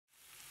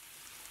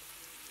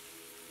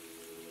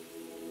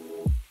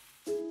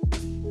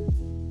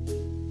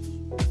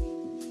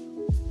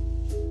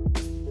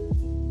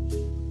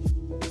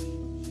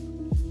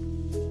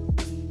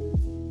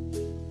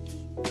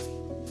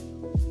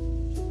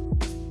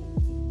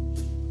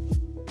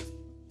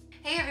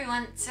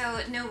everyone. So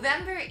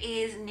November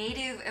is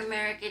Native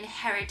American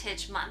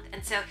Heritage Month,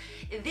 and so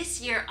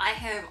this year I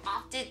have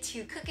opted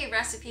to cook a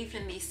recipe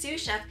from the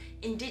sous chef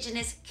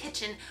Indigenous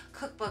Kitchen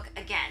cookbook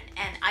again.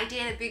 And I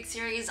did a big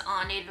series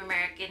on Native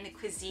American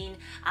cuisine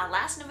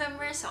last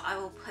November, so I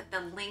will put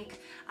the link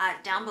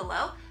down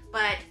below.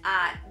 But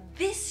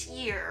this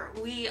year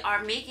we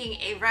are making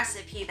a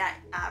recipe that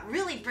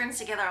really brings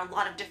together a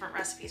lot of different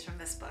recipes from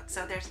this book.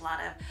 So there's a lot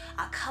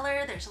of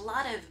color, there's a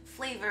lot of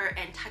flavor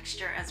and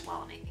texture as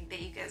well, and I think that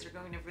you guys are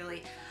going to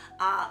really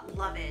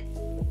love it.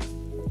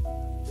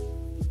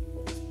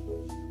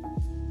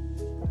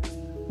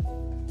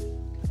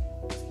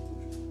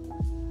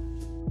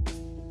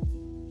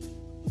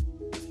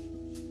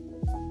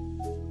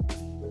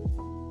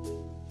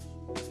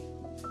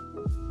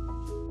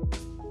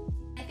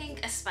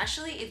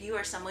 Especially if you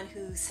are someone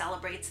who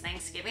celebrates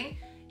Thanksgiving,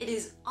 it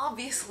is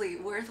obviously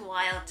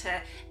worthwhile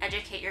to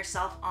educate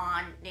yourself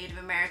on Native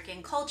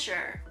American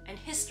culture and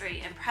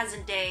history and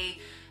present day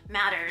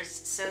matters,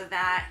 so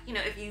that, you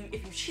know, if you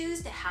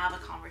choose to have a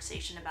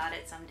conversation about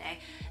it someday,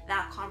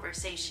 that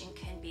conversation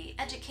can be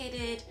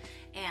educated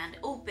and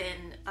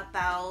open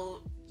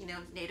about, you know,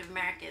 Native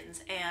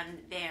Americans and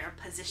their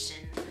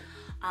position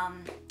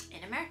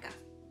in America.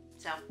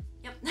 So,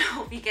 yep, I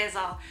hope you guys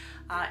all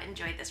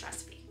enjoyed this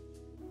recipe.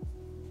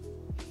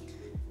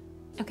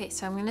 Okay,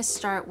 so I'm gonna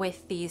start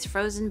with these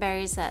frozen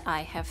berries that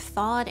I have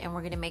thawed, and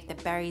we're gonna make the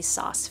berry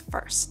sauce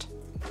first.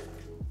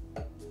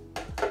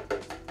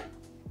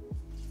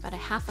 About a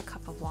half a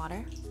cup of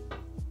water.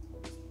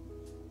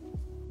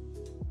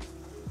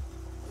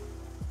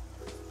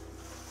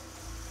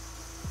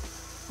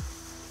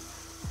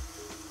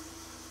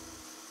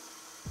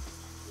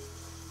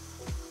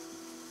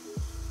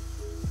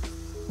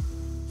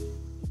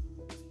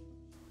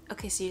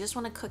 Okay, so you just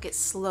wanna cook it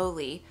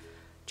slowly,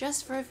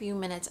 just for a few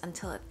minutes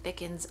until it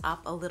thickens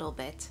up a little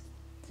bit,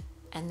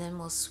 and then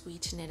we'll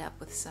sweeten it up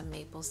with some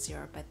maple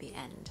syrup at the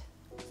end.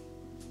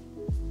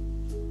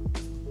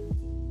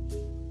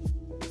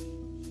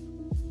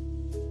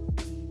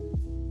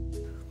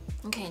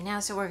 Okay,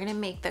 now so we're gonna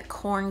make the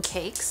corn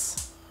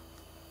cakes.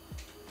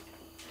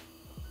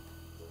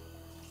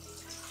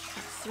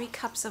 3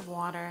 cups of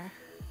water.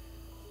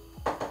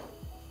 Add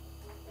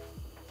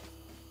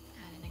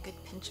in a good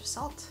pinch of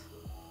salt.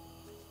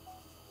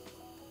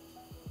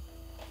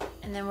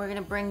 And then we're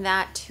gonna bring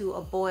that to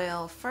a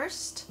boil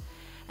first,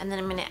 and then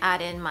I'm gonna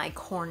add in my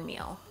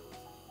cornmeal.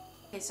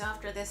 Okay, so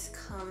after this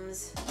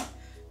comes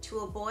to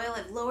a boil,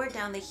 I've lowered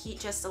down the heat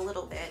just a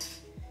little bit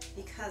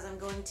because I'm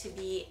going to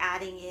be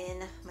adding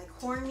in my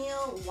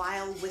cornmeal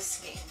while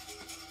whisking.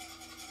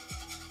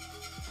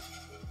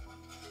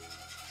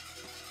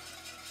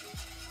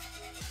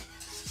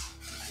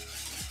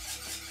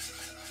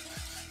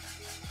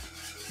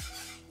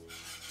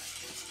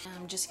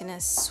 I'm just gonna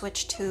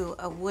switch to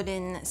a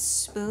wooden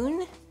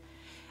spoon,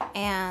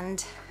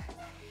 and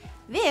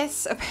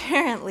this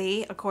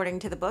apparently, according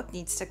to the book,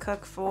 needs to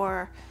cook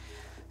for,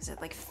 is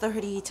it like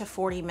 30 to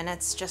 40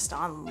 minutes just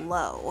on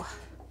low,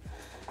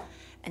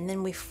 and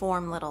then we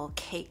form little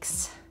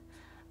cakes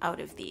out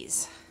of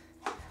these.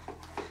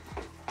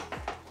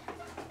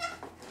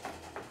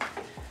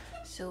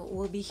 So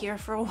we'll be here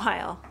for a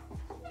while.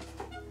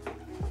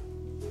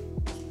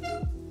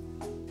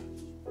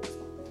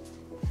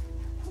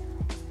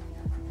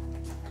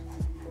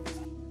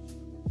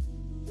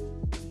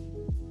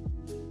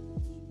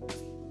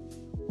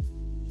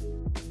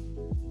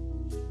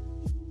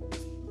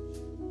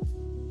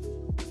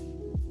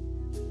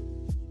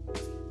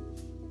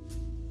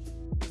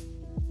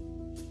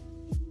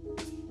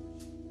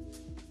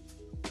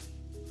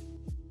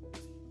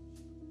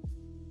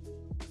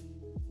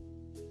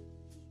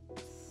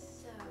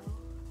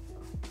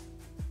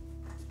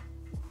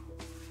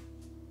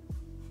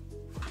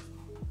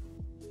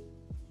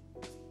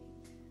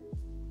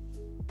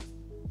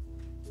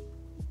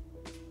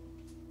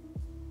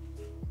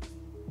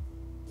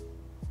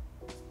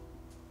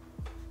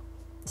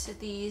 So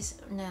these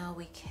now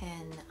we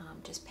can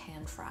just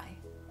pan fry.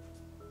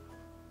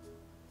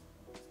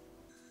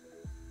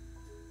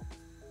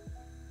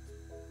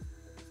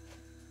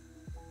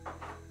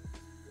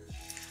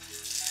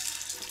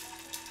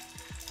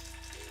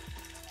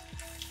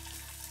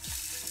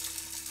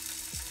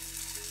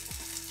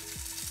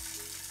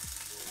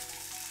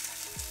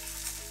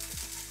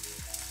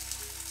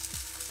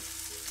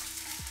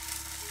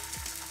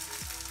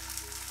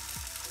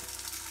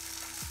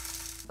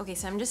 Okay,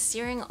 so I'm just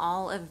searing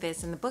all of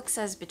this, and the book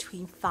says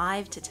between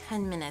 5 to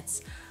 10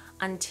 minutes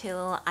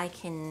until I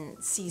can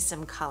see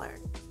some color.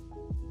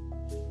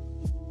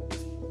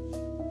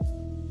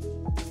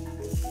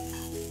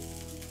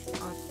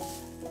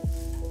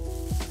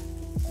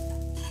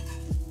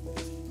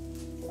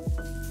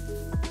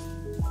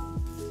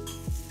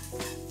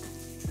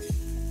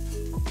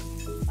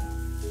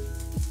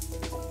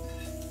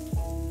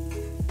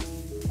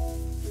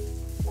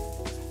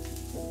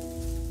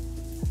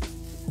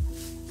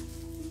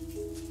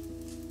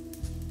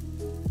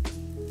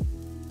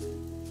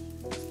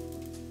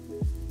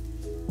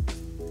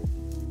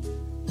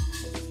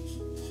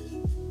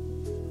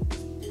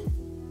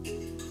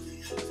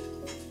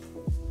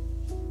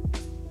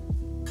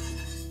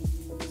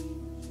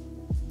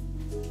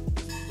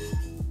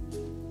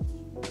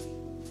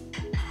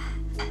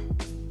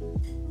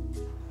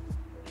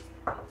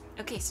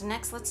 Okay, so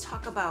next let's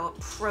talk about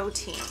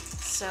protein.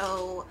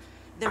 So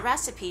the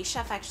recipe,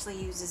 chef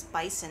actually uses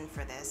bison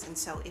for this, and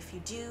so if you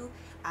do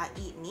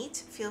eat meat,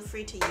 feel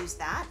free to use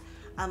that.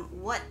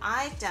 What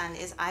I've done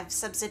is I've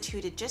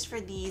substituted just for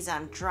these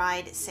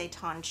dried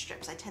seitan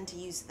strips. I tend to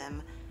use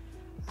them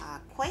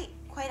quite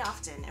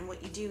often, and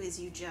what you do is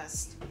you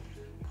just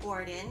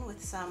pour it in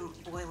with some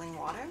boiling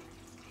water.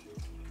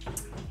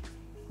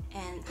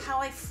 And how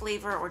I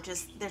flavor, or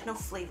just, there's no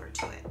flavor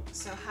to it,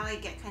 so how I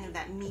get kind of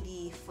that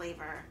meaty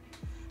flavor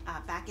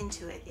back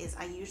into it is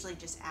I usually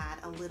just add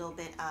a little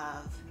bit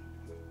of,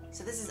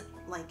 so this is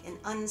like an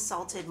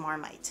unsalted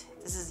Marmite.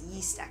 This is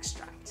yeast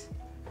extract.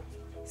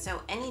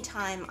 So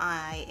anytime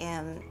I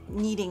am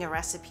needing a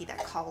recipe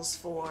that calls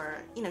for,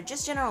 you know,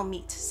 just general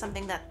meat,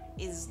 something that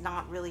is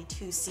not really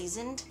too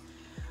seasoned,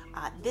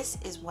 this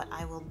is what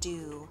I will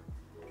do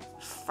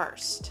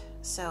first.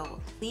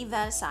 So leave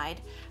that aside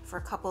for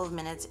a couple of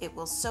minutes. It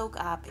will soak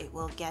up, it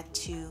will get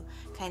to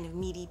kind of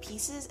meaty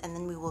pieces, and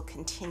then we will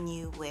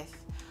continue with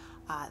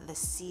the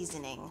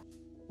seasoning.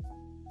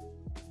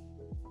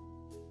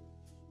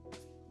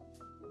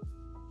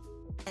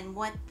 And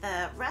what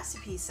the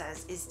recipe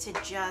says is to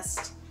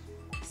just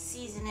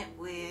season it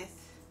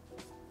with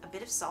a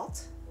bit of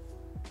salt,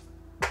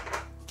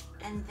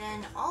 and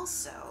then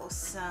also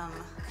some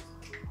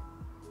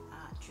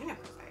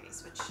juniper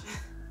berries, which is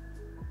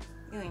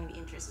going to be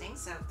interesting.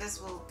 So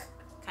this will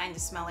kind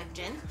of smell like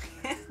gin.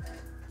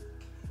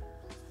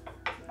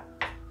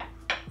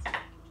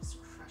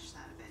 Just crush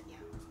that a bit, yeah.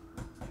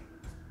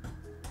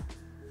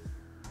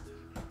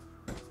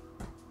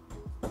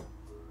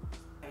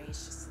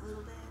 Berries just a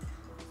little bit.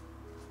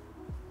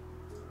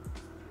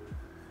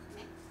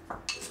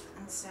 Okay.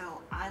 And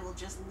so I will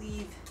just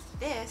leave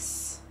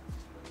this,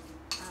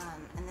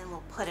 and then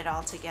we'll put it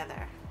all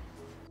together.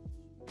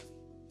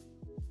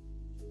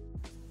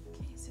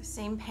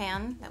 Same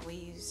pan that we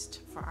used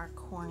for our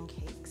corn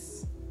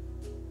cakes.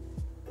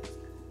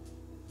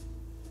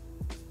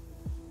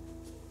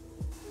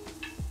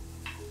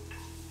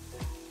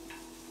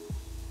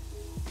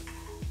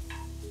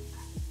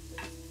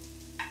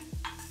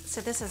 So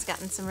this has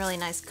gotten some really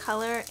nice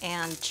color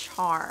and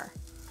char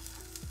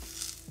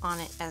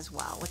on it as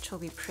well, which will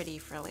be pretty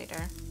for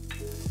later.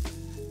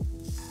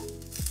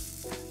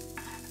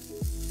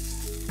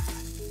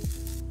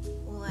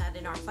 We'll add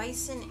in our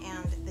bison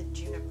and the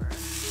juniper.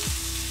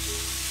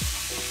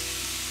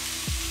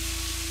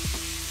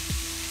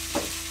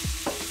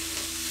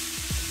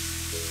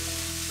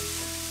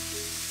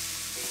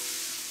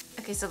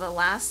 Okay, so the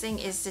last thing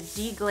is to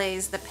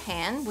deglaze the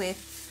pan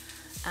with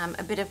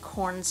a bit of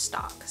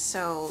cornstarch.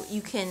 So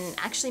you can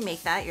actually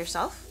make that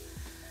yourself.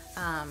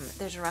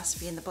 There's a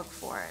recipe in the book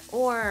for it.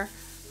 Or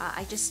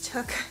I just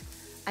took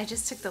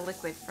the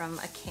liquid from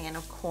a can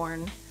of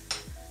corn.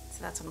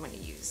 So that's what I'm going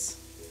to use.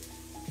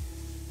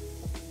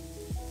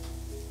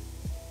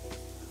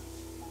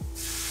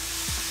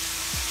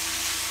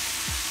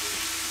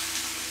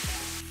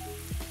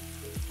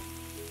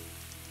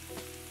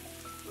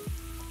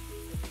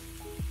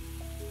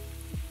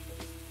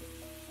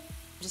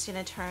 I'm just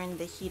going to turn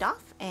the heat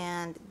off,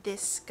 and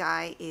this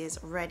guy is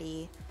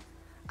ready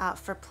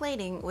for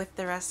plating with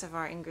the rest of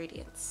our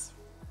ingredients.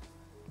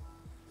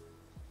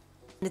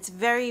 It's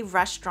very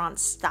restaurant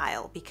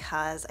style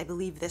because I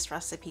believe this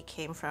recipe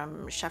came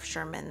from Chef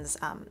Sherman's,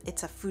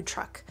 it's a food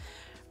truck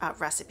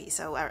recipe,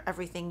 so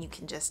everything you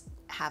can just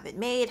have it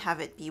made, have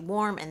it be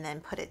warm, and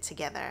then put it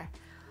together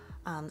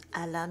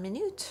à la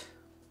minute.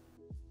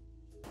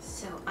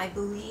 So I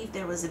believe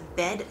there was a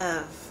bed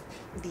of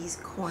these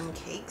corn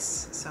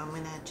cakes, so I'm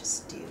gonna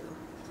just do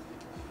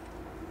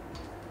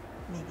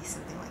maybe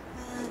something like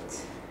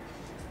that.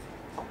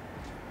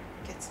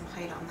 Get some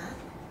height on that.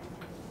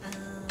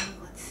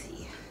 Let's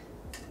see.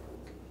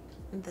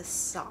 The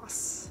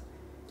sauce.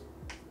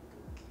 Okay,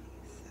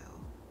 so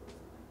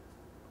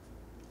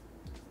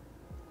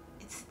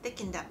it's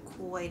thickened up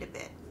quite a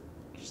bit.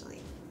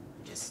 Actually,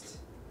 just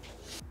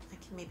I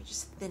can maybe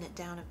just thin it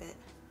down a bit.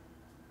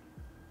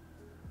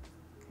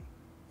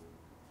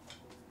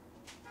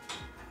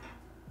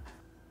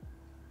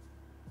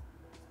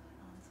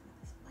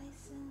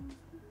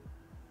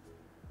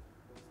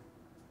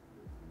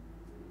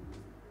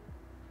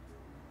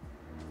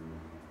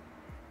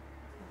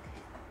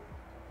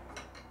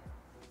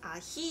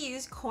 He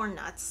used corn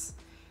nuts,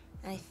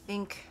 and I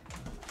think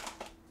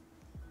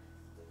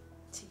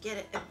to get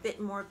it a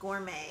bit more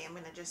gourmet, I'm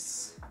gonna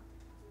just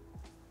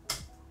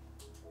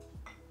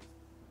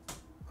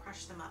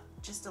crush them up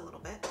just a little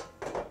bit.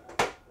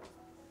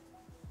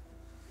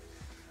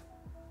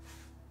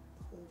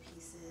 Whole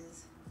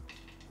pieces,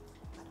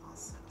 but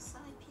also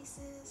side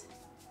pieces.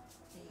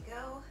 There you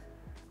go.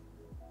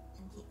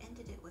 And he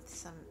ended it with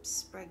some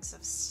sprigs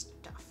of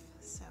stuff,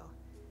 so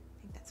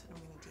I think that's what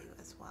I'm gonna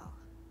do as well.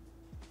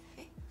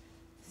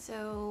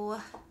 So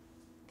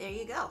there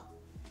you go.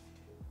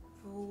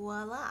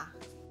 Voila.